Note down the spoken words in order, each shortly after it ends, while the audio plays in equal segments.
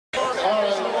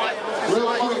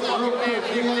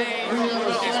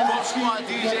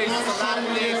It's a lot of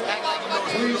things. Act like you know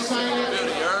it's Please sign it.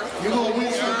 You're going to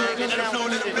win something. Let them know,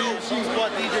 let them know.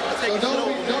 BumSquad DJ can take it slow.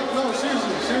 No,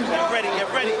 seriously. Get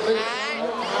ready.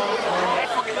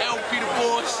 Fucking LP the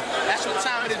boss. That's what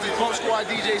time it is. The BumSquad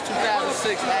DJs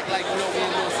 2006. Act like you know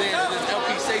what I'm saying. LP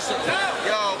say something.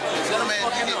 Yo, gentleman,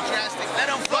 DJ Drastic.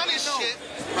 Let them fucking know. Shit.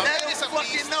 Let them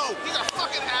fucking know. He's a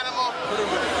fucking animal.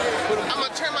 I'm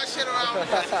gonna turn my shit around.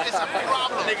 It's a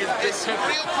problem. It's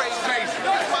real crazy.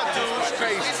 It's my dude. It's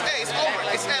crazy. It's over.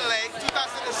 It's LA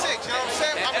 2006. You know what I'm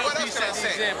saying? What else can I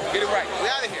say? Get it right.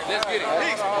 We out of here. Let's get it.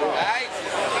 Peace. Alright?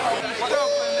 What up,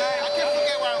 man? I can't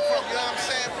forget where I'm from. You know what I'm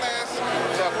saying, players?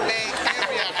 The Bay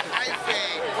Area.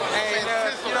 And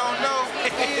you don't know,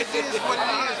 it is what it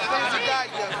is. Things you got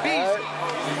your beezy.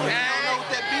 You don't know what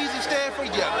that beezy stand for?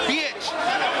 Your bitch.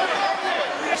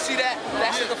 You see that?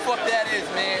 That's what the fuck that is,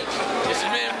 man. It's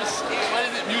what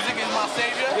is it? Music is my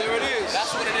savior. There it is.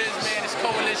 That's what it is, man. It's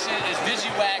Coalition. It's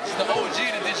DigiWax. The OG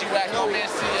to DigiWax. No Man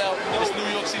CL. It's New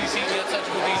York City CD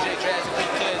Untouchable DJ Drastic.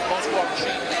 BumSquad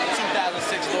Retreat.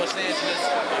 2006 Los Angeles.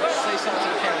 Say something to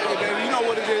the camera. Hey, baby, you know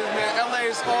what it is, man.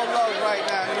 LA is all love right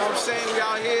now. You know what I'm saying? We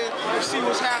out here. You see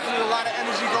what's happening. A lot of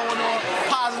energy going on.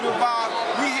 Positive vibe.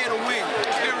 We here to win.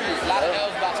 Period. A lot of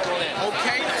L's about to go in.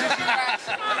 Okay?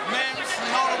 DigiWax. Man, this is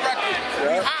on the record.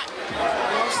 We hot. You know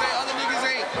what I'm saying? Other niggas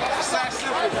ain't. It's that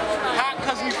simple. Hot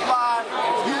cause we fly.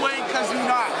 You ain't cause you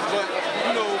not. But,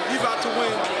 you know, we about to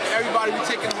win. Everybody, we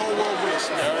taking the whole world with us,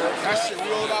 man. That's it.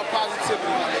 We all about positivity.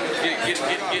 Get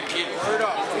it. Word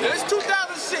up. It's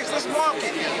 2006. Let's mark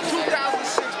it.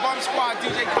 2006 BumSquad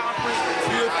DJ Conference.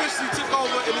 We officially took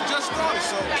over and it just started,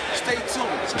 so stay tuned.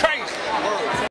 It's crazy. Word.